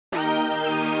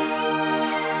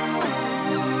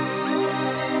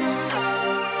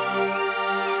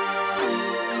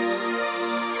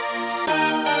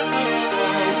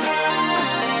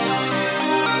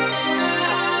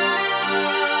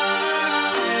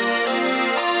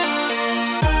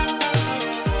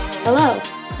Hello,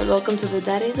 and welcome to the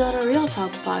Daddy Daughter Real Talk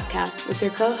podcast with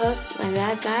your co-host, my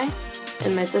dad Guy,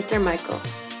 and my sister Michael.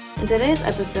 In today's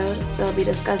episode, we'll be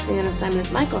discussing an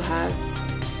assignment Michael has,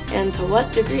 and to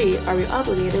what degree are we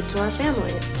obligated to our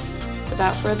families.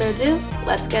 Without further ado,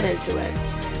 let's get into it.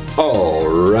 All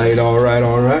right.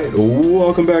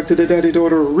 Welcome back to the Daddy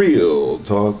Daughter Real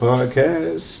Talk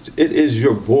podcast. It is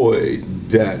your boy,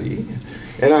 Daddy,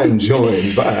 and I'm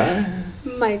joined by...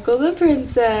 Michael the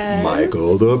Princess.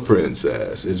 Michael the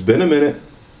Princess. It's been a minute.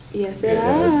 Yes, it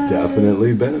has. It has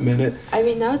definitely been a minute. I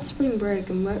mean, now it's spring break,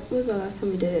 and what was the last time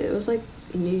we did it? It was like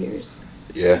New Year's.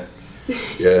 Yeah,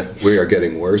 we are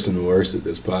getting worse and worse at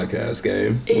this podcast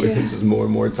game. Yeah. We're just more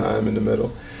and more time in the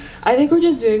middle. I think we're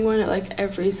just doing one at like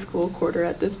every school quarter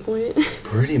at this point.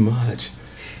 Pretty much.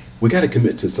 We got to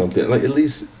commit to something, like at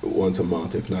least once a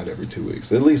month, if not every 2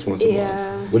 weeks. At least once a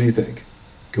month. What do you think?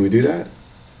 Can we do that?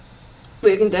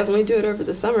 We can definitely do it over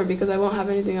the summer because I won't have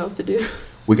anything else to do.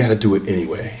 We got to do it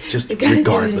anyway. Just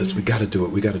regardless, we got to do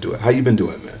it. How you been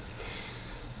doing, man?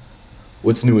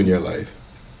 What's new in your life?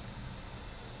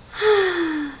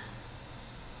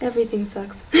 Everything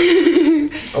sucks.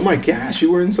 Oh my gosh,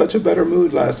 you were in such a better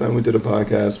mood last time we did a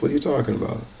podcast. What are you talking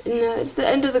about? No, it's the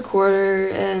end of the quarter,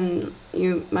 and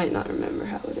you might not remember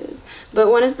how it is.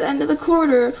 But when it's the end of the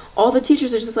quarter, all the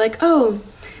teachers are just like, oh,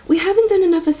 we haven't done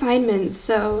enough assignments,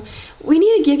 so we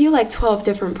need to give you like 12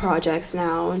 different projects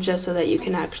now, just so that you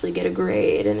can actually get a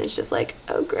grade. And it's just like,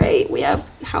 oh, great. We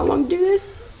have how long to do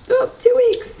this? Oh, 2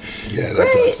 weeks. Yeah,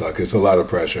 that does suck. It's a lot of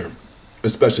pressure,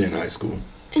 especially in high school.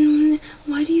 And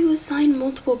why do you assign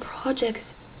multiple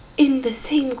projects in the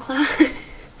same class?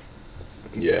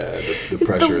 Yeah, the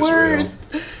pressure is worst.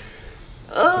 Real.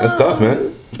 That's tough,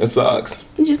 man. It sucks.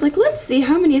 And just like, let's see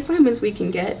how many assignments we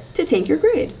can get to take your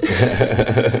grade.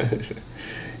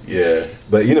 Yeah,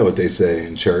 but you know what they say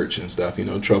in church and stuff,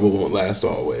 trouble won't last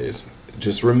always.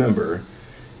 Just remember,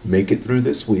 make it through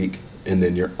this week, and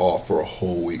then you're off for a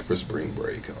whole week for spring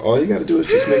break. All you got to do is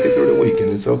just make it through the week, and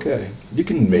it's okay. You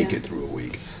can make it through a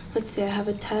week. Let's see, I have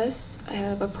a test, I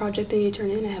have a project I need to turn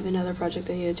in, I have another project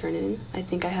I need to turn in. I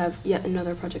think I have yet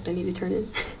another project I need to turn in.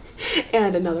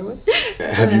 And another one.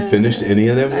 Have you finished any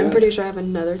of them yet? I'm pretty sure I have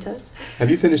another test. Have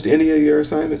you finished any of your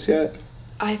assignments yet?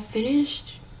 I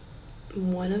finished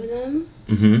one of them.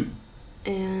 Mm-hmm.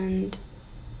 And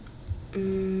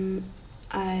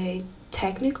I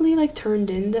technically turned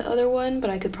in the other one, but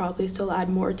I could probably still add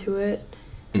more to it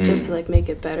just to make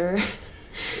it better.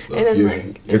 Look, and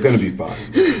then you're going to be fine.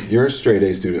 You're a straight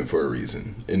A student for a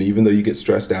reason. And even though you get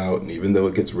stressed out, and even though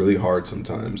it gets really hard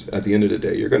sometimes, at the end of the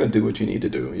day, you're going to do what you need to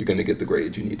do. You're going to get the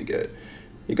grades you need to get.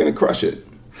 You're going to crush it,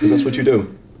 because that's what you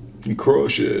do. You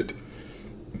crush it.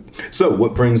 So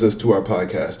what brings us to our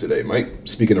podcast today, Mike?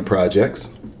 Speaking of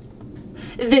projects.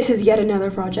 This is yet another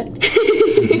project.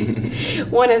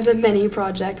 One of the many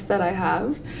projects that I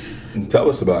have. Tell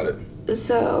us about it.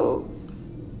 So...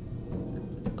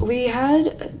 we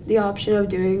had the option of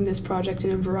doing this project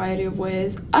in a variety of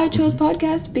ways. I chose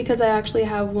podcast because I actually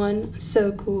have one.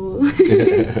 So cool.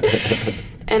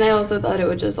 And I also thought it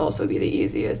would just also be the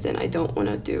easiest, and I don't want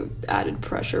to do added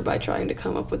pressure by trying to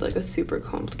come up with a super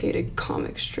complicated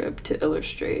comic strip to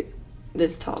illustrate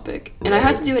this topic. And I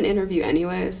had to do an interview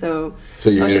anyway, so...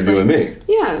 So you're interviewing me?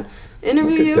 Yeah.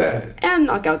 Interview you that. And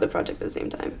knock out the project at the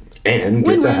same time. And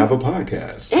get to have a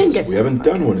podcast. And we haven't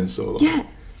done one in so long.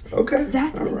 Yes. Okay.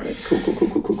 Exactly. All right.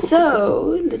 Cool.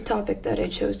 So, the topic that I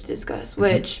chose to discuss,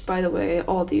 which, by the way,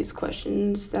 all these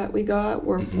questions that we got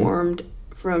were formed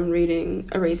from reading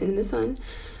A Raisin in the Sun.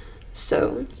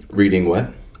 So... reading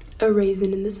what? A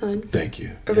Raisin in the Sun. Thank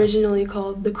you. Originally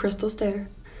called The Crystal Stair.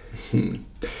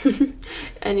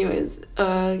 Anyways,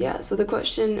 so the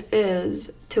question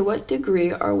is, to what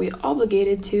degree are we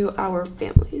obligated to our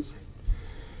families?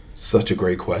 Such a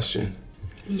great question.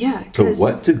 Yeah. To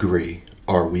what degree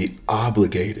are we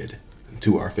obligated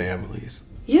to our families?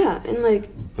 Yeah, and Let's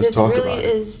this talk really about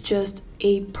it. is just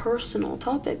a personal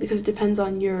topic because it depends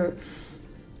on your,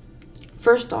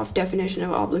 first off, definition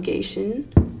of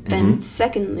obligation, and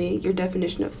secondly, your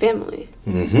definition of family.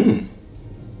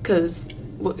 Because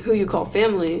who you call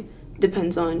family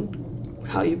depends on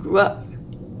how you grew up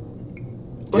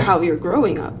or how you're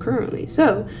growing up currently.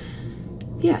 So,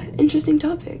 yeah, interesting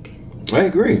topic. I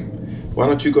agree. Why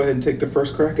don't you go ahead and take the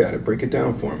first crack at it? Break it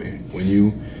down for me.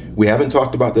 We haven't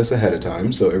talked about this ahead of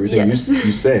time, so everything you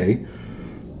say,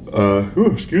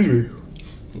 excuse me,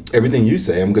 everything you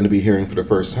say, I'm going to be hearing for the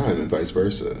first time, and vice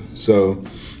versa. So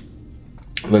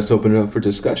let's open it up for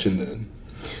discussion then.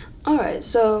 All right,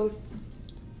 so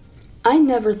I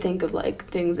never think of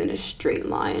things in a straight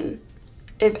line.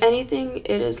 If anything,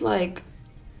 it is a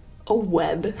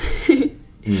web.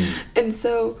 And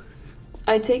so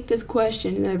I take this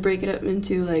question and I break it up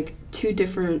into like two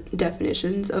different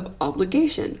definitions of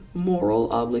obligation: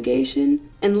 moral obligation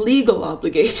and legal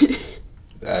obligation.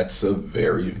 That's a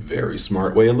very, very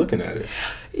smart way of looking at it.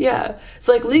 Yeah.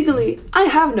 So like legally, I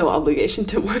have no obligation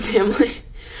to my family.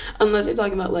 Unless you're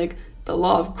talking about like the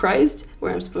law of Christ,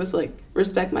 where I'm supposed to like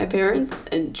respect my parents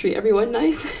and treat everyone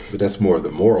nice. But that's more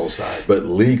the moral side. But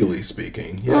legally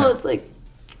speaking, yeah. Well, it's like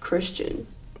Christian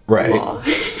right. law.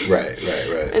 Right.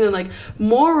 And then like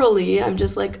morally, I'm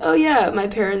just like, oh yeah, my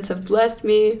parents have blessed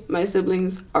me. My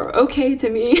siblings are okay to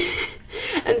me.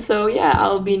 And so yeah,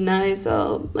 I'll be nice.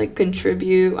 I'll like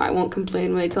contribute. I won't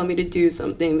complain when they tell me to do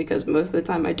something, because most of the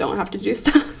time I don't have to do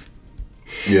stuff.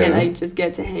 Yeah. And I just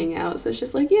get to hang out. So it's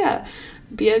just like, yeah,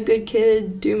 be a good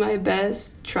kid, do my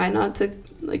best, try not to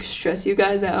like stress you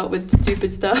guys out with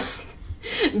stupid stuff.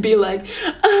 Be like,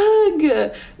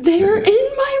 ugh, they're in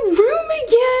my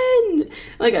room again.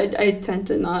 Like I tend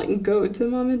to not go to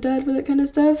mom and dad for that kind of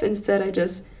stuff. Instead, I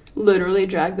just literally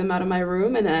drag them out of my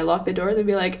room, and then I lock the doors and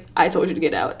be like, I told you to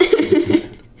get out.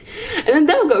 And then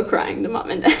they'll go crying to mom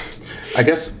and dad. I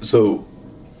guess, so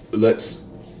let's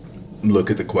look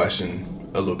at the question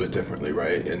a little bit differently,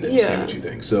 right? And then see what you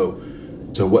think. So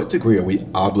to what degree are we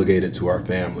obligated to our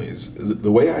families?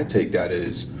 The way I take that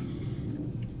is,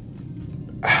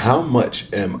 how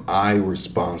much am I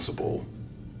responsible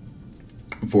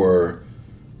for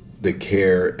the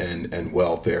care and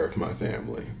welfare of my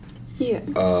family? Yeah.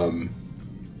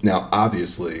 Now,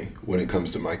 obviously, when it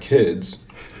comes to my kids,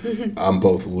 I'm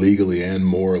both legally and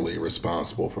morally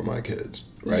responsible for my kids,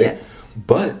 right? Yes.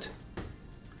 But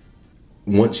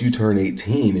once you turn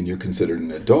 18 and you're considered an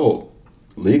adult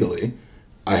legally,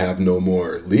 I have no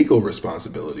more legal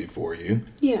responsibility for you.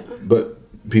 Yeah. But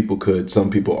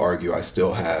some people argue I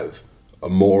still have a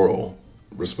moral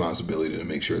responsibility to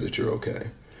make sure that you're okay.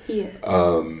 Yeah.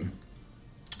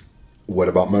 What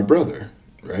about my brother,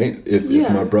 right? If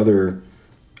my brother,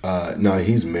 now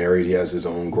he's married, he has his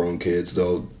own grown kids,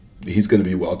 though he's going to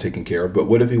be well taken care of. But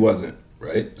what if he wasn't,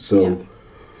 right? So,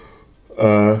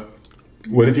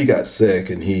 what if he got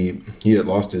sick and he had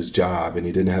lost his job and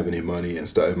he didn't have any money and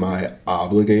stuff? Am I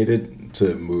obligated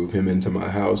to move him into my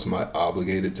house? Am I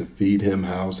obligated to feed him,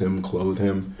 house him, clothe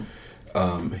him?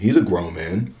 He's a grown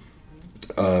man.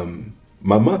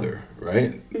 My mother,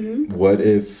 right? Mm-hmm. What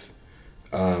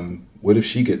if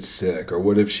she gets sick, or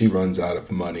what if she runs out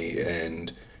of money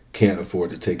and can't afford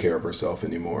to take care of herself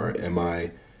anymore? Am I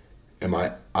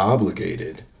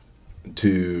obligated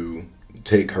to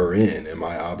take her in? Am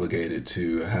I obligated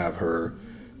to have her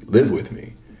live with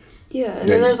me? Yeah, and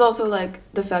then there's also like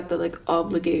the fact that like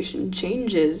obligation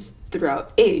changes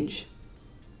throughout age.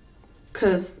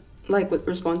 'Cause like with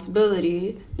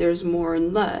responsibility, there's more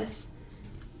and less.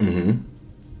 Mm-hmm.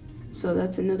 So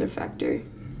that's another factor.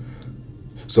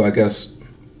 So I guess,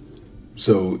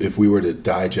 if we were to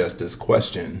digest this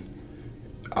question,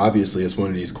 obviously it's one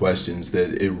of these questions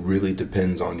that it really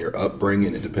depends on your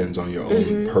upbringing. It depends on your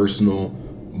own personal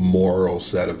moral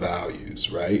set of values,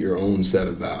 right? Your own set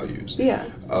of values. Yeah.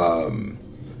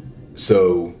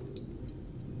 So,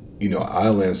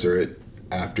 I'll answer it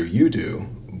after you do.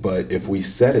 But if we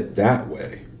set it that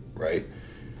way, right,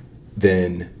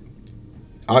 then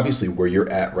obviously where you're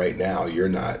at right now, you're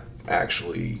not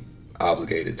actually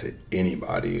obligated to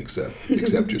anybody except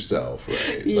yourself,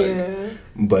 right? Yeah.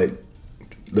 But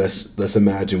let's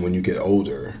imagine when you get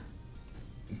older,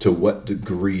 to what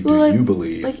degree do you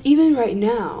believe? Like even right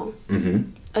now,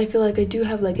 Mm-hmm. I feel like I do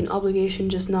have like an obligation,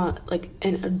 just not like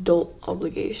an adult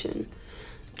obligation.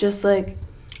 Just like,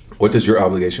 What does your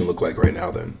obligation look like right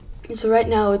now then? so right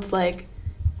now it's like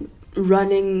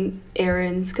running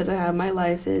errands because I have my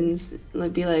license.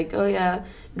 Like be like, oh yeah,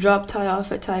 drop Ty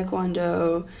off at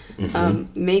Taekwondo,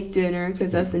 make dinner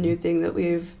because that's the new thing that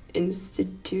we've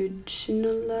instituted.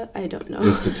 I don't know.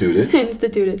 Instituted.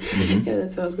 Mm-hmm. Yeah,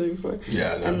 that's what I was going for.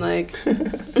 Yeah, I know. And like,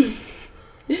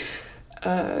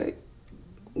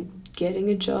 getting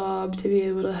a job to be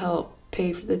able to help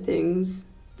pay for the things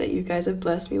that you guys have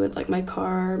blessed me with, like my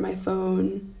car, my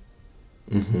phone,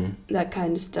 that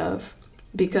kind of stuff.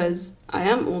 Because I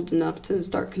am old enough to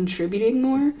start contributing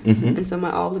more, and so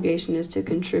my obligation is to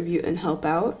contribute and help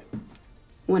out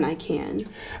when I can.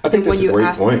 I think that's a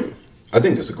great point. I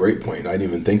think that's a great point. I didn't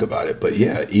even think about it. But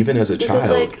yeah, even as a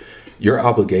child, your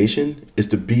obligation is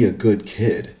to be a good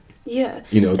kid. Yeah.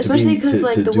 Especially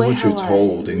to do what you're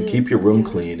told and keep your room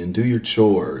clean and do your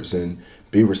chores and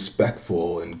be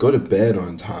respectful and go to bed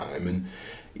on time and,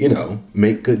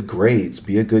 make good grades,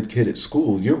 be a good kid at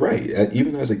school. You're right.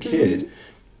 Even as a kid,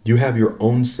 you have your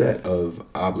own set of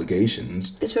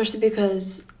obligations. Especially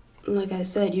because, like I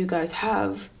said, you guys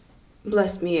have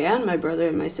blessed me and my brother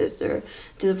and my sister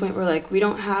to the point where, like, we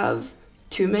don't have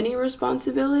too many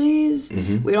responsibilities.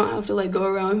 Mm-hmm. We don't have to, like, go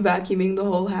around vacuuming the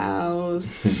whole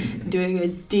house, doing a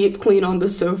deep clean on the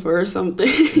sofa or something.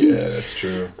 Yeah, that's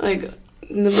true. Like,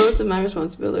 the most of my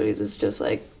responsibilities is just,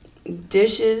 like,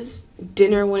 dishes,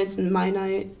 dinner when it's my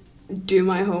night, do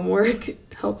my homework,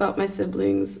 help out my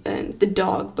siblings, and the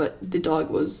dog, but the dog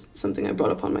was something I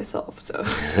brought upon myself, so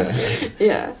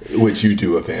yeah. Which you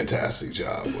do a fantastic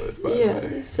job with, by the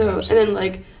way. So, Absolutely. and then,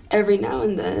 like, every now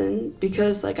and then,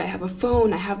 because, like, I have a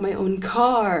phone, I have my own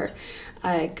car,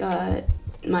 I got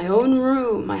my own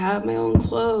room, I have my own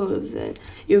clothes, and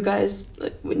you guys,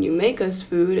 like, when you make us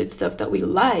food, it's stuff that we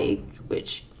like,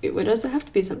 which it doesn't have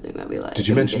to be something that we like. Did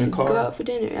you mention a car? Go out for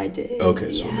dinner. I did.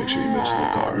 Okay, so make sure you mention the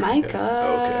car. My Yeah.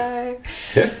 car.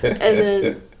 Okay. And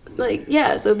then, like,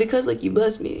 yeah, so because, like, you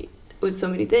bless me with so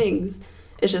many things,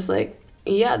 it's just like,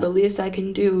 yeah, the least I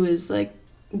can do is, like,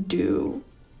 do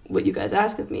what you guys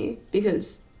ask of me,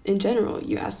 because in general,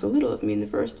 you ask so little of me in the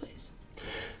first place.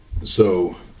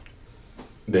 So,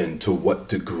 then to what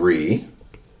degree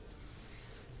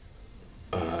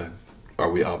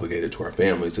are we obligated to our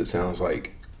families? It sounds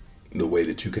like the way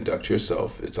that you conduct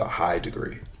yourself, it's a high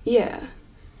degree. Yeah,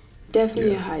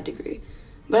 definitely Yeah. a high degree.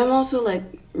 But I'm also, like,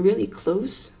 really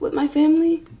close with my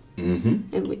family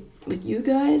Mm-hmm. and with you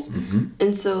guys. Mm-hmm.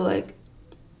 And so, like,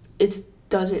 it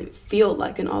doesn't feel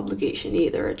like an obligation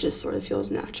either. It just sort of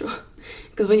feels natural.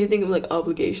 Because when you think of, like,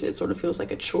 obligation, it sort of feels like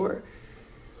a chore.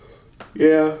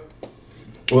 Yeah.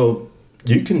 Well,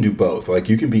 you can do both. Like,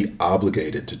 you can be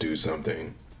obligated to do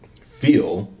something,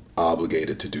 feel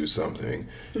obligated to do something,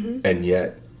 and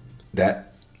yet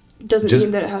that Doesn't Just-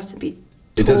 mean that it has to be.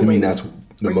 it doesn't mean totally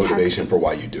that's the or motivation taxing. for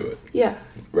why you do it, Yeah.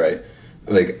 right?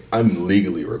 Like, I'm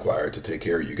legally required to take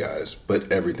care of you guys,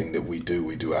 but everything that we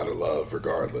do out of love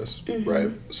regardless,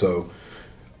 right? So,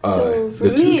 So, for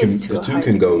the two me, can it's to the a two high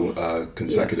can go degree.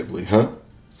 consecutively, huh?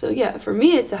 So, yeah, for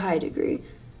me, it's a high degree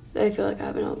that I feel like I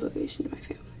have an obligation to my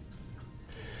family.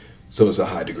 So it's a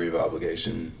high degree of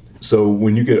obligation. So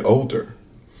when you get older,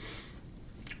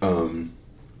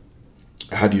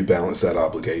 how do you balance that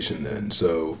obligation then?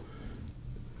 So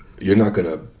you're not going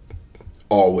to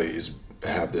always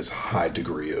have this high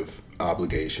degree of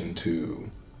obligation to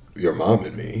your mom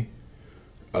and me,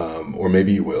 or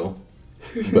maybe you will,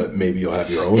 but maybe you'll have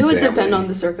your own It would family. depend on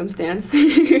the circumstance.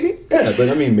 Yeah, but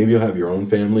I mean, maybe you'll have your own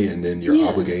family, and then your Yeah.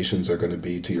 obligations are going to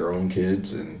be to your own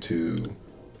kids and to...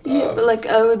 Yeah, but, like,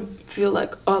 I would feel,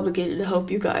 like, obligated to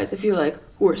help you guys if you, like,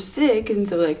 were sick, and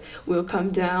so, like, we'll come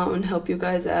down, help you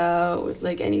guys out with,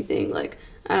 like, anything, like,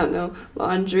 I don't know,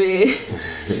 laundry,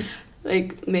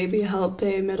 like, maybe help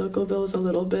pay medical bills a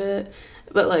little bit,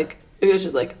 but, like, if it was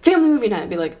just, like, family movie night, I'd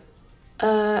be like,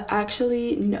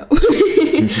 actually, no.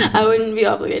 I wouldn't be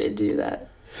obligated to do that.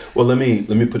 Well, let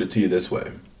me put it to you this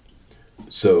way.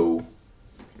 So,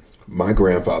 my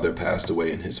grandfather passed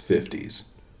away in his 50s,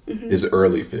 his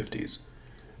early 50s.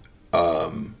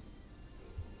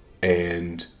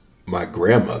 And my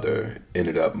grandmother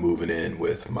ended up moving in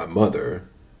with my mother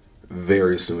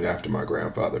very soon after my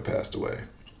grandfather passed away.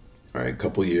 All right, a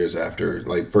couple years after.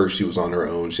 Like, first she was on her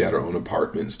own, she had her own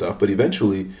apartment and stuff, but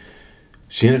eventually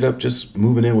she ended up just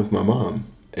moving in with my mom.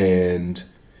 And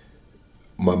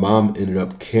my mom ended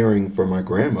up caring for my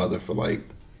grandmother for, like,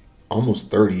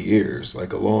 almost 30 years,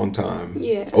 like a long time.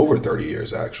 Yeah. Over 30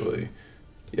 years, actually.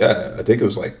 Yeah, I think it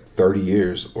was like 30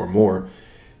 years or more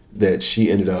that she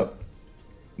ended up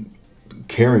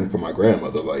caring for my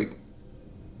grandmother, like,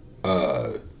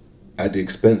 at the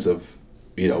expense of,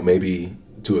 maybe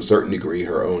to a certain degree,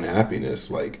 her own happiness.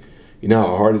 Like, you know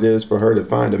how hard it is for her to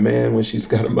find a man when she's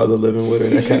got a mother living with her,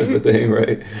 that kind of a thing,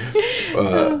 right?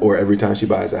 Or every time she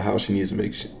buys a house, she needs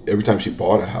to every time she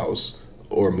bought a house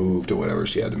or moved or whatever,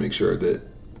 she had to make sure that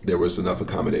there was enough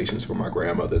accommodations for my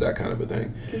grandmother, that kind of a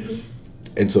thing.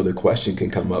 And so the question can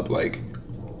come up, like,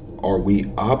 are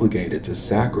we obligated to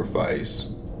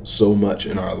sacrifice so much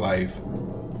in our life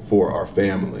for our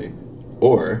family?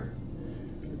 Or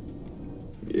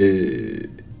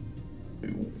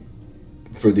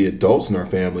for the adults in our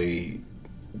family,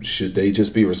 should they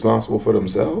just be responsible for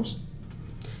themselves?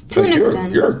 To an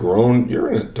extent. You're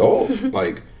an adult.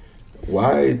 Like,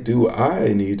 why do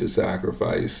I need to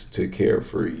sacrifice to care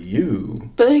for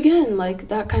you? But again, like,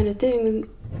 that kind of thing,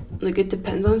 like, it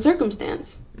depends on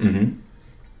circumstance. Mm-hmm.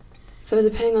 So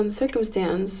depending on the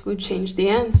circumstance would change the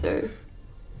answer.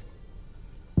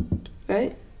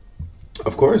 Right?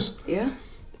 Of course. Yeah.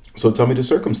 So tell me the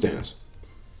circumstance.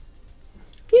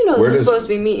 You know Where this is does- supposed to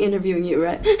be me interviewing you,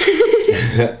 right?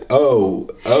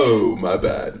 Oh, my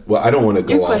bad. Well, I don't want to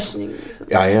go You're off. questioning me. So.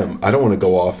 I am. I don't want to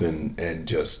go off and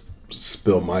just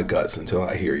spill my guts until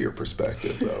I hear your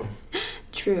perspective, though.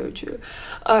 True.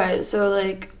 All right, so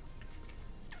like,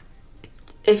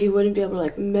 if you wouldn't be able to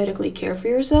like medically care for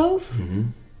yourself,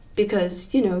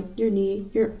 because your knee,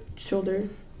 your shoulder.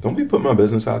 Don't be putting my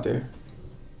business out there.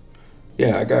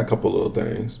 Yeah, I got a couple little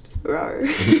things. Rawr.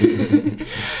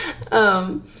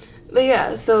 But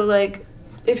yeah, so like,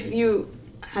 if you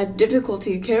had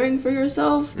difficulty caring for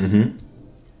yourself,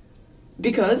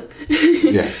 because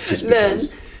yeah, just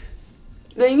because.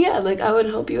 then yeah, like I would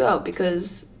help you out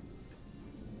because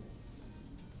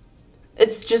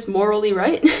it's just morally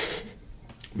right.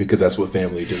 Because that's what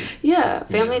family do. Yeah,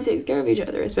 family takes care of each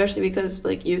other, especially because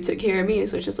like you took care of me,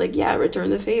 so it's just like, yeah, return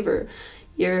the favor.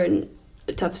 You're in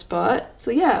a tough spot,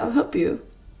 so yeah, I'll help you.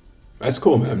 That's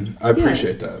cool, man. I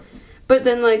appreciate that. But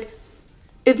then like,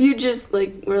 if you just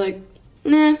like were like,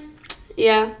 nah,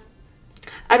 yeah,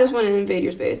 I just want to invade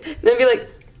your space, then be like,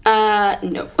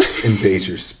 no. Invade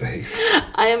your space.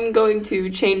 I am going to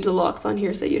change the locks on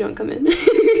here so you don't come in.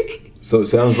 So it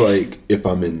sounds like if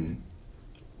I'm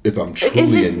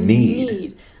truly in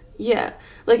need. Yeah.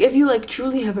 Like if you like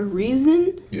truly have a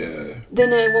reason,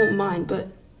 then I won't mind, but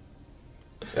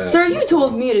sir, you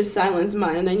told me to silence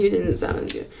mine and then you didn't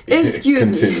silence you.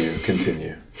 Excuse me.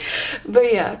 Continue.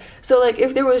 But yeah, so like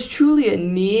if there was truly a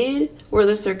need where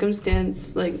the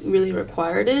circumstance like really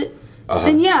required it,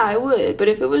 then yeah, I would. But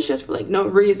if it was just for like no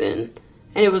reason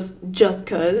and it was just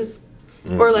cause,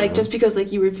 or like just because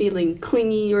like you were feeling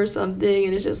clingy or something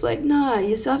and it's just like, nah,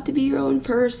 you still have to be your own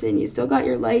person. You still got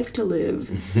your life to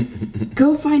live.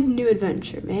 Go find a new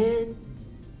adventure, man.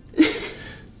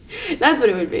 That's what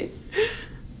it would be.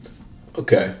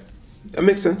 Okay. That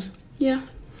makes sense. Yeah.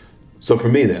 So for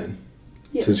me then,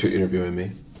 yes. Since you're interviewing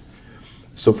me.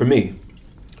 So for me,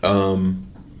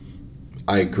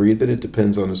 I agree that it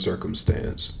depends on the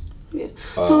circumstance. Yeah.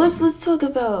 So let's talk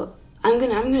about I'm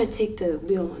gonna take the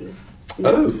wheel on this.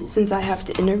 Since I have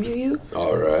to interview you.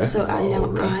 All right. So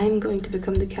I'm going to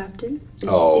become the captain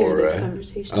and steer this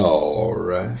conversation. All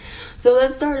right. So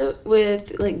let's start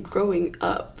with like growing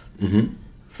up.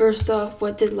 First off,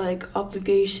 what did like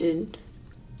obligation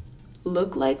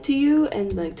look like to you,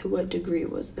 and like to what degree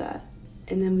was that?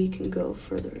 And then we can go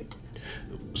further into that.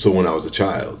 So when I was a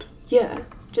child. Yeah,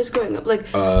 just growing up,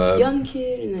 like young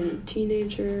kid and then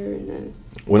teenager and then.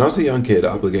 When I was a young kid,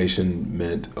 obligation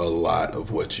meant a lot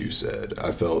of what you said.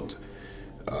 I felt,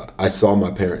 I saw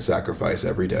my parents sacrifice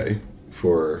every day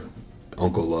for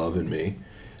Uncle Love and me.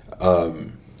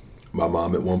 My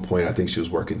mom at one point, I think she was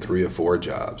working 3 or 4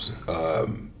 jobs.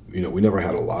 We never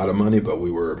had a lot of money, but we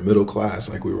were middle class,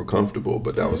 like we were comfortable,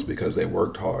 but that was because they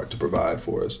worked hard to provide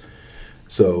for us.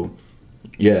 So,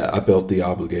 yeah, I felt an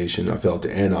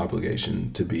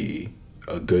obligation to be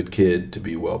a good kid, to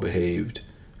be well behaved,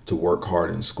 to work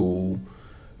hard in school,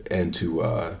 and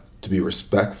to be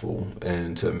respectful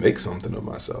and to make something of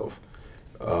myself.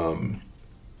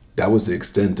 That was the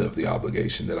extent of the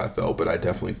obligation that I felt, but I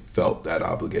definitely felt that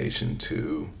obligation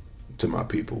to my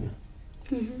people.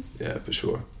 Yeah, for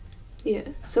sure. Yeah,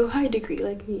 so high degree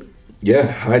like me.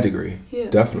 Yeah, high degree. Yeah,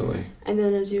 definitely. And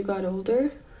then as you got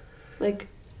older, like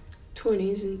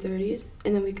 20s and 30s,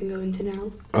 and then we can go into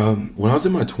now. When I was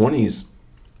in my 20s,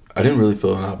 I didn't really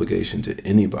feel an obligation to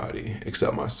anybody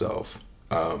except myself.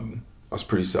 I was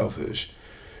pretty selfish.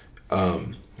 Not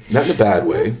in a bad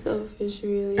way. Not selfish,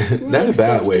 really. It's more not like in a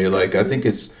bad way. Like, I think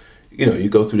it's, you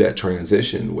go through that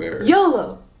transition where...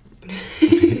 YOLO!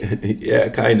 Yeah,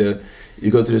 kind of. You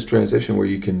go through this transition where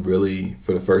you can really,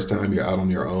 for the first time, you're out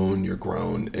on your own, you're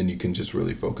grown, and you can just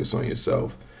really focus on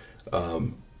yourself.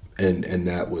 And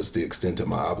that was the extent of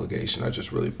my obligation. I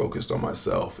just really focused on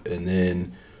myself. And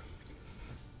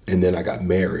then I got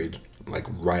married, like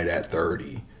right at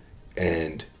 30.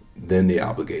 And then the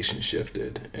obligation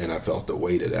shifted. And I felt the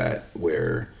weight of that,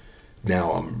 where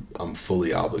now I'm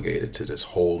fully obligated to this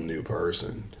whole new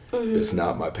person. It's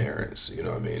not my parents, you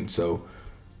know what I mean? So,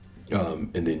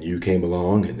 and then you came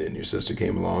along, and then your sister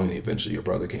came along, and eventually your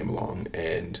brother came along.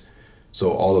 And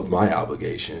so all of my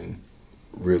obligation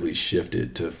really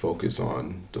shifted to focus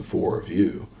on the 4 of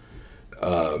you.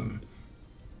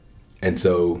 And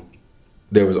so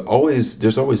there's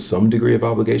always some degree of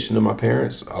obligation to my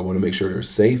parents. I want to make sure they're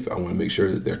safe. I want to make sure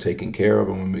that they're taken care of.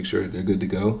 I want to make sure that they're good to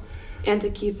go. And to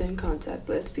keep in contact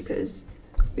with, because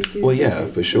we do. Well, yeah,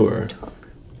 for sure. Talk.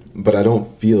 But I don't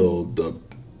feel the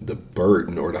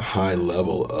burden or the high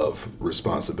level of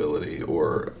responsibility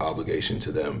or obligation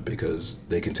to them, because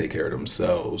they can take care of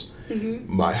themselves.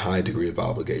 My high degree of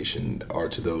obligation are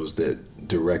to those that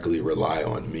directly rely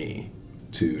on me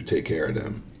to take care of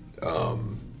them.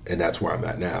 And that's where I'm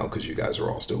at now, because you guys are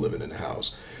all still living in the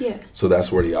house. Yeah. So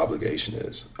that's where the obligation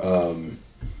is.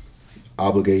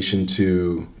 obligation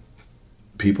to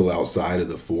people outside of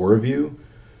the four of you,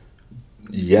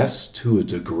 yes, to a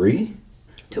degree.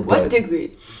 To what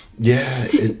degree? Yeah,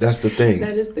 that's the thing.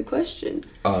 That is the question.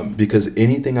 Because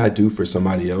anything I do for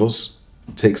somebody else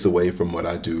takes away from what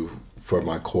I do for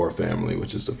my core family,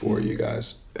 which is the four of you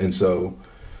guys. And so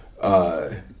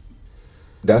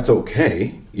that's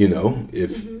okay,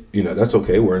 if that's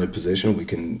okay. We're in a position we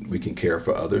can care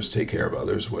for others, take care of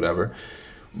others, whatever.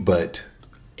 But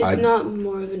it's not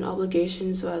more of an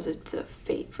obligation so as it's a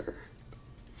favor.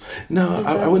 No,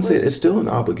 I wouldn't say it's still an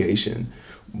obligation,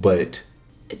 but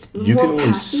you can only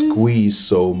passive? squeeze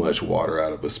so much water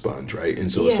out of a sponge, right?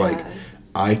 And so it's like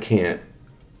I can't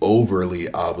overly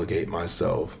obligate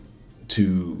myself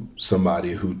to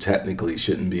somebody who technically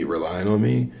shouldn't be relying on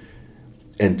me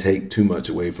and take too much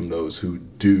away from those who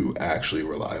do actually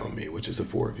rely on me, which is the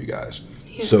four of you guys.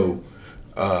 Yeah.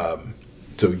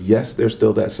 So yes, there's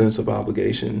still that sense of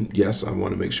obligation. Yes, I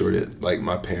want to make sure that, like,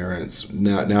 my parents,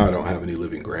 now I don't have any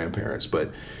living grandparents, but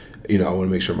I want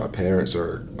to make sure my parents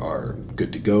are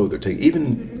good to go. They're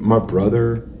even my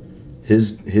brother,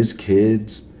 his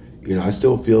kids, I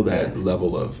still feel that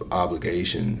level of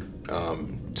obligation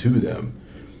to them,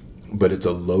 but it's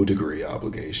a low degree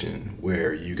obligation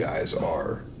where you guys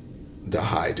are the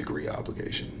high degree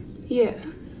obligation. Yeah.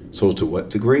 So to what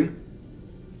degree?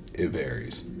 It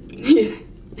varies. Yeah.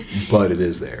 But it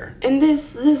is there. And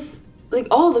this like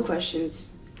all the questions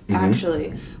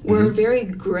actually were a very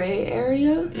gray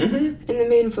area, and the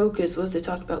main focus was to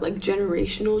talk about like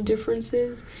generational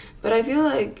differences. But I feel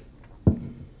like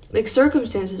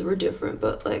circumstances were different,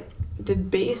 but like the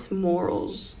base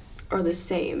morals are the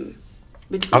same.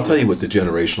 I'll tell you what the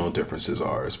generational differences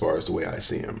are as far as the way I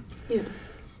see them. Yeah.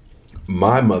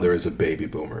 My mother is a baby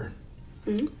boomer,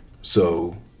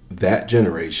 so that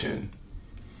generation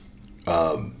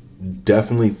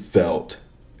definitely felt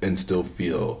and still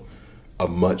feel a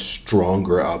much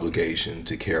stronger obligation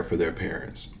to care for their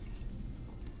parents.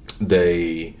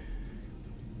 They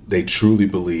truly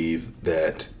believe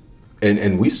that,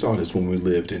 and we saw this when we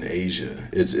lived in Asia.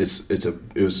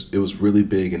 It was really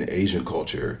big in Asian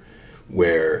culture,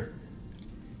 where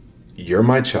you're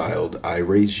my child, I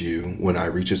raise you. When I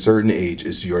reach a certain age,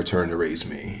 it's your turn to raise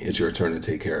me. It's your turn to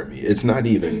take care of me. It's not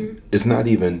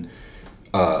even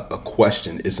a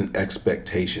question. It's an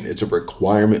expectation. It's a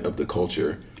requirement of the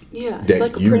culture. Yeah, that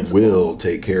like you principle. will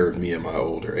take care of me in my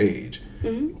older age.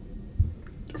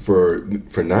 For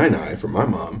Nine, for my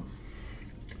mom,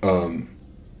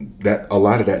 that a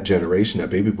lot of that generation, that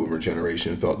baby boomer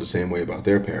generation, felt the same way about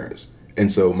their parents. And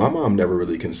so my mom never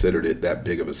really considered it that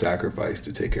big of a sacrifice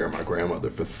to take care of my grandmother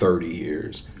for 30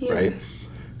 years, right?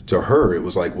 To her, it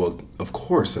was like, well, of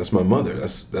course, that's my mother.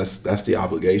 That's the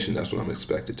obligation. That's what I'm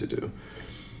expected to do.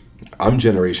 I'm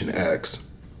Generation X.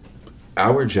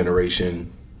 Our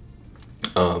generation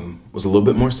was a little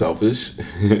bit more selfish,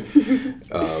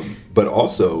 but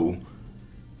also,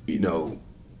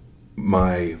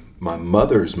 my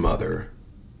mother's mother,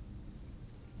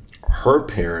 her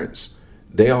parents,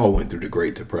 they all went through the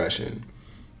Great Depression.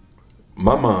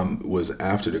 My mom was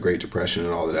after the Great Depression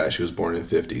and all of that. She was born in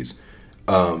the 50s.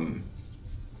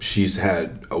 She's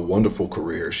had a wonderful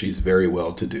career. She's very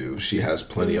well to do. She has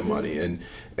plenty of money.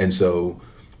 And so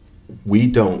we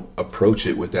don't approach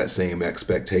it with that same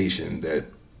expectation that,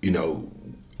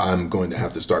 I'm going to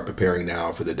have to start preparing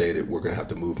now for the day that we're going to have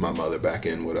to move my mother back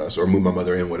in with us, or move my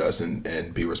mother in with us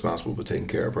and be responsible for taking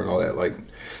care of her and all that. Like,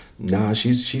 nah,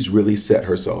 she's really set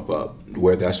herself up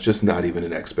where that's just not even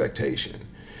an expectation.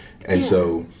 And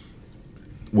so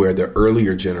where the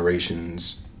earlier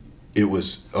generations, it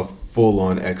was a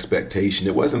full-on expectation.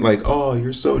 It wasn't like, oh,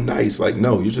 you're so nice. Like,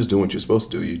 no, you're just doing what you're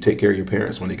supposed to do. You take care of your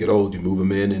parents when they get old. You move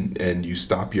them in and you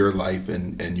stop your life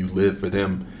and you live for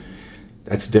them.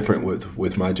 That's different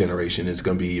with my generation. It's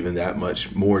going to be even that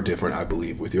much more different, I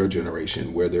believe, with your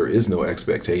generation, where there is no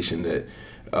expectation that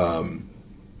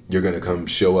you're going to come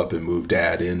show up and move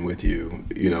dad in with you,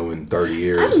 in 30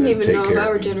 years. I don't even know if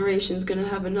our generation is going to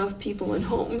have enough people in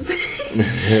homes.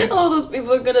 All those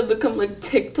people are going to become like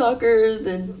TikTokers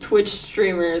and Twitch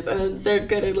streamers, and they're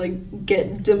going to like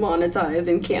get demonetized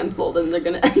and canceled, and they're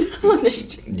going to end up on the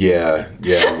street. Yeah,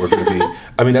 we're going to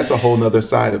be, that's a whole nother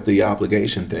side of the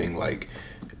obligation thing. Like,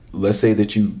 let's say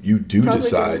that you do probably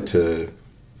decide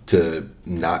to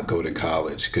not go to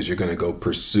college because you're going to go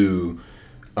pursue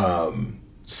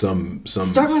some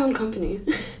start my own company.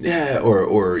 Yeah,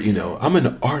 or I'm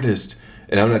an artist,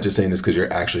 and I'm not just saying this because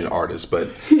you're actually an artist, but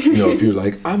if you're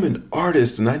like, I'm an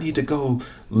artist and I need to go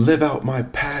live out my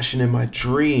passion and my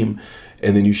dream,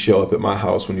 and then you show up at my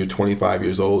house when you're 25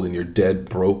 years old and you're dead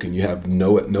broke and you have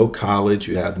no college,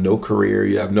 you have no career,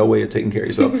 you have no way of taking care of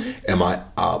yourself. Am I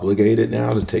obligated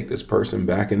now to take this person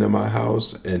back into my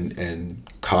house and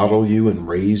coddle you and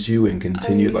raise you and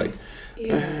continue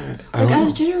yeah. Like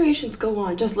as generations go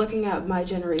on, just looking at my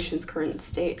generation's current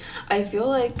state, I feel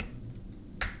like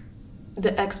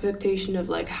the expectation of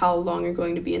like how long you're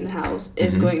going to be in the house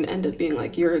is going to end up being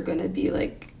like you're going to be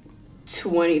like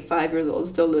 25 years old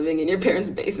still living in your parents'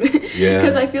 basement. Yeah.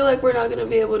 Because I feel like we're not going to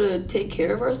be able to take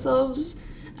care of ourselves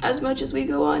as much as we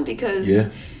go on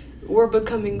because we're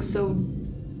becoming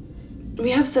we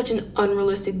have such an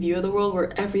unrealistic view of the world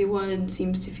where everyone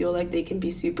seems to feel like they can be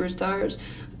superstars,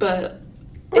 but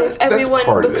if everyone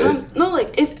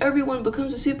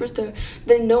becomes a superstar,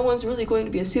 then no one's really going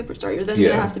to be a superstar. You're then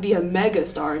going to have to be a mega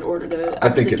star in order to. I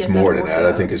think it's more than that.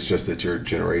 I think it's just that your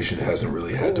generation hasn't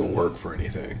really had to work for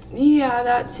anything. Yeah,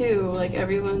 that too. Like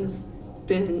everyone's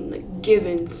been like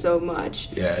given so much.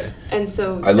 Yeah. And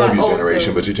so I love your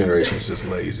generation, but your generation is just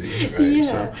lazy, right?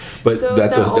 Yeah. So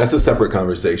that's a separate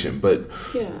conversation. But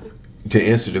to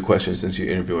answer the question, since you're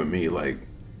interviewing me, like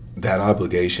that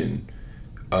obligation.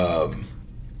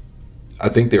 I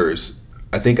think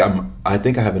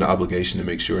I have an obligation to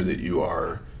make sure that you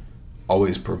are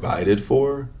always provided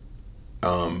for,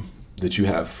 that you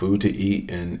have food to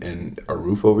eat and a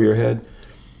roof over your head.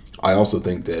 I also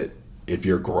think that if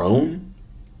you're grown,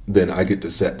 then I get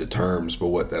to set the terms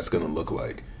for what that's going to look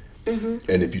like. Mm-hmm.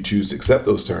 And if you choose to accept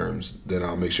those terms, then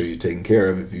I'll make sure you're taken care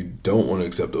of. If you don't want to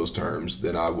accept those terms,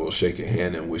 then I will shake your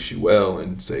hand and wish you well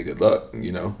and say good luck,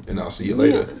 and I'll see you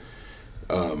later.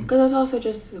 Because that's also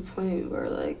just the point where,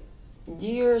 like,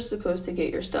 you're supposed to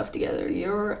get your stuff together.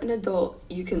 You're an adult.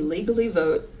 You can legally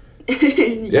vote.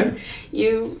 You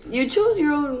chose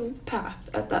your own path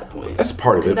at that point. That's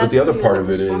part of it. But the other part of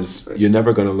it is you're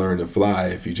never going to learn to fly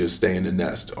if you just stay in the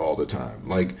nest all the time.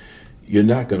 Like, you're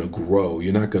not going to grow.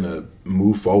 You're not going to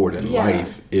move forward in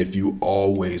life if you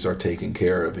always are taken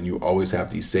care of and you always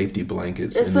have these safety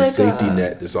blankets and the safety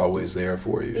net that's always there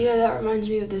for you. Yeah, that reminds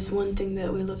me of this one thing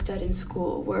that we looked at in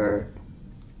school where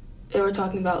they were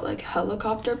talking about like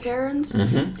helicopter parents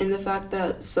and the fact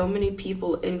that so many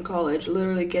people in college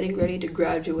literally getting ready to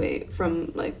graduate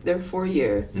from like their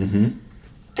 4-year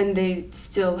and they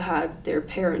still had their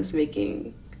parents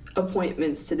making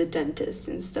appointments to the dentist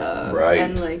and stuff, right?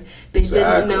 And like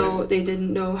they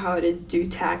didn't know how to do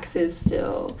taxes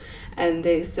still, and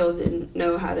they still didn't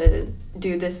know how to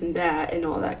do this and that and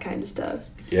all that kind of stuff.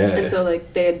 Yeah. And so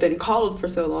like they had been coddled for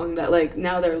so long that like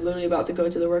now they're literally about to go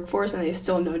to the workforce and they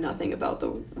still know nothing about the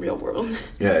real world.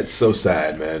 Yeah, it's so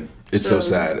sad, man. It's so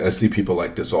sad. I see people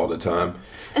like this all the time,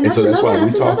 and so that's why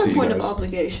we talk to you guys. That's another point of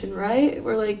obligation, right?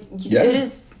 Where like it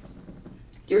is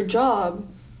your job.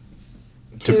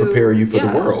 To prepare you for the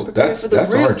world. That's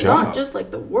our job. Not just like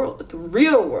the world, but the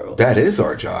real world. That is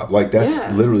our job. Like that's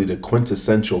literally the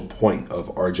quintessential point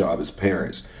of our job as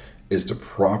parents is to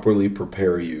properly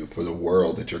prepare you for the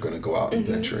world that you're going to go out and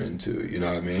venture into. You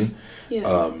know what I mean?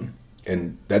 Yeah.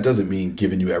 And that doesn't mean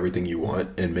giving you everything you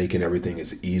want and making everything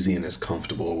as easy and as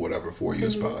comfortable or whatever for you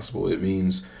as possible. It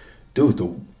means, dude,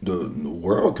 the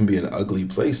world can be an ugly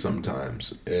place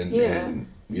sometimes. And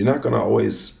you're not going to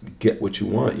always get what you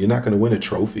want. You're not going to win a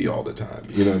trophy all the time.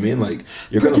 You know what I mean? Like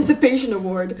Participation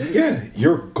award. Yeah,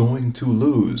 you're going to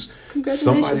lose.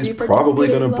 Somebody's probably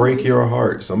going to break your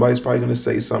heart. Somebody's probably going to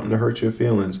say something to hurt your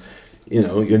feelings.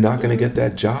 You're not going to get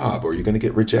that job or you're going to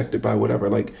get rejected by whatever.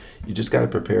 Like, you just got to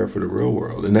prepare for the real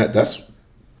world. And that's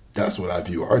what I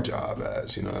view our job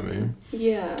as, you know what I mean?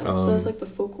 Yeah, so that's like the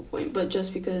focal point. But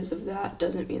just because of that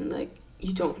doesn't mean like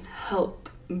you don't help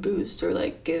boost or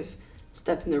like give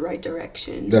step in the right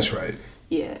direction. That's right.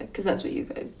 Yeah, because that's what you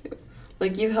guys do.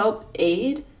 Like, you help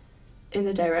aid in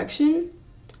the direction,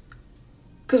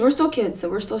 because we're still kids, so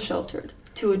we're still sheltered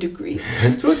to a degree.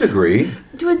 To a degree.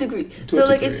 So,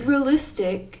 like, it's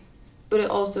realistic, but it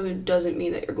also doesn't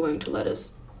mean that you're going to let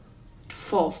us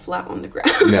fall flat on the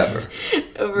ground. Never.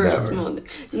 Over a small.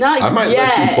 Not I might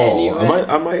yet, let you fall.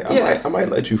 Anyway. I might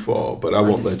let you fall, but I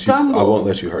won't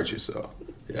let you hurt yourself.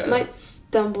 Yeah. Might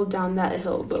stumble down that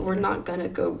hill, but we're not gonna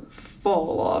go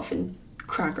fall off and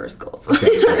crack our skulls.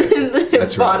 That's right. In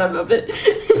the bottom of it.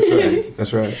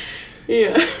 That's right.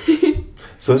 Yeah.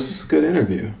 So this was a good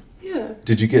interview. Yeah.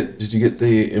 Did you get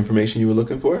the information you were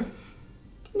looking for?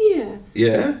 Yeah.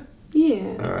 Yeah?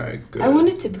 Yeah. All right, good. I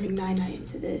wanted to bring Nai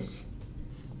into this,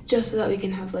 just so that we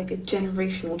can have like a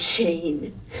generational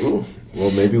chain. Ooh.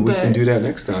 Well, maybe we can do that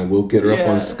next time. We'll get her up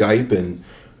on Skype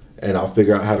and I'll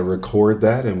figure out how to record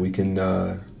that, and we can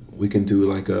we can do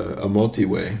like a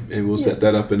multi-way, and we'll set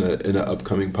that up in an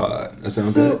upcoming pod. That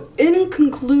sounds good? So, in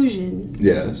conclusion...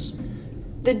 Yes.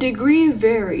 The degree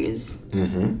varies.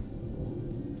 Mm-hmm.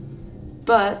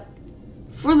 But,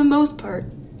 for the most part,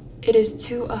 it is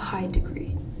to a high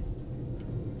degree.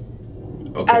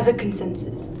 Okay. As a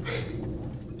consensus.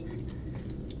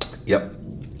 Yep.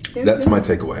 That's my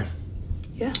takeaway.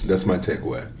 Yeah. That's my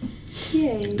takeaway.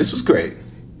 Yay. This was great.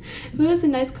 It was a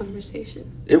nice conversation.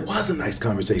 It was a nice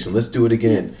conversation. Let's do it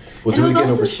again. We'll do it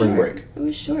again over spring break. It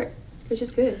was short, which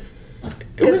is good.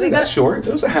 It wasn't that short.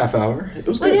 It was a half hour. It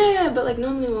was good. Yeah, but like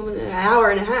normally an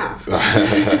hour and a half.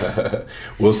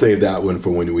 We'll save that one for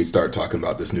when we start talking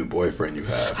about this new boyfriend you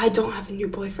have. I don't have a new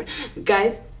boyfriend.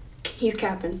 Guys, he's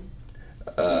capping.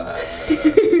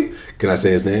 Can I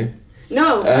say his name?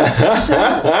 No. He's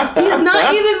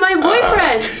not even my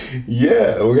boyfriend.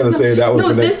 Yeah, we're going to save that one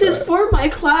for next time. No, this is for my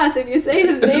class. If you say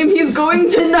his name, he's going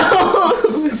to know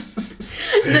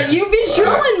that you've been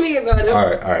trolling me about it. All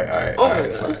right. Oh my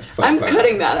God. I'm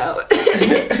cutting that out.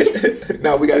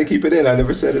 No, we got to keep it in. I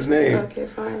never said his name. Okay,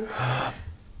 fine.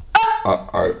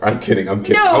 I'm kidding. No.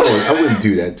 I wouldn't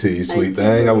do that to you, sweet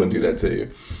thing. I wouldn't do that to you.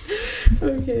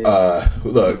 Okay.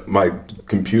 Look, my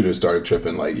computer started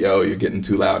tripping like, yo, you're getting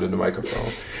too loud in the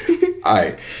microphone. All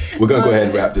right, we're going to go ahead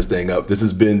and wrap this thing up. This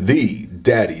has been the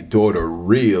Daddy Daughter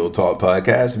Real Talk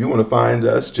Podcast. If you want to find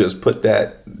us, just put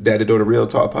that Daddy Daughter Real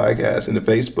Talk Podcast into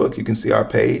Facebook. You can see our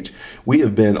page. We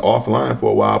have been offline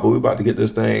for a while, but we're about to get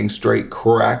this thing straight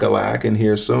crack-a-lack in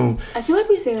here soon. I feel like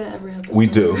we say that every episode. We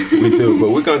do,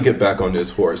 but we're going to get back on this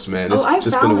horse, man. It's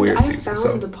been a weird season. I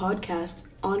found the podcast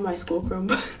on my school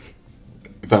Chromebook.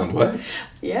 You found what?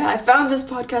 Yeah, I found this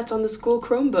podcast on the school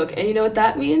Chromebook, and you know what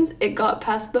that means? It got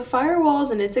past the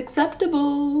firewalls, and it's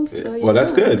acceptable. So well,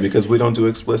 that's good, because we don't do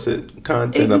explicit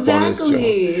content up on this show.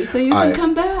 Exactly, so you can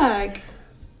come back.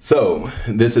 So,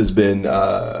 this has been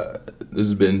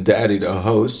Daddy the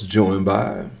host, joined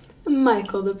by...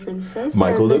 Michael the Princess.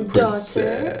 Michael the Princess.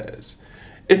 Princess.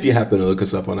 If you happen to look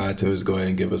us up on iTunes, go ahead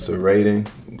and give us a rating.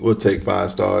 We'll take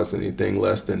 5 stars. Anything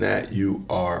less than that, you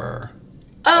are...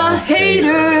 a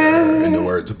hater. In the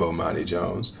words of Bomani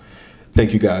Jones.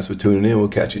 Thank you guys for tuning in. We'll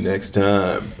catch you next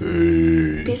time.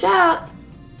 Peace out.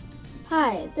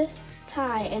 Hi, this is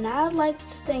Ty, and I would like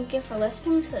to thank you for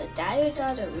listening to the Daddy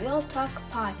Daughter Real Talk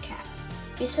podcast.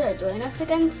 Be sure to join us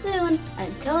again soon.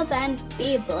 Until then,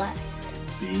 be blessed.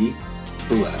 Be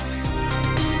blessed.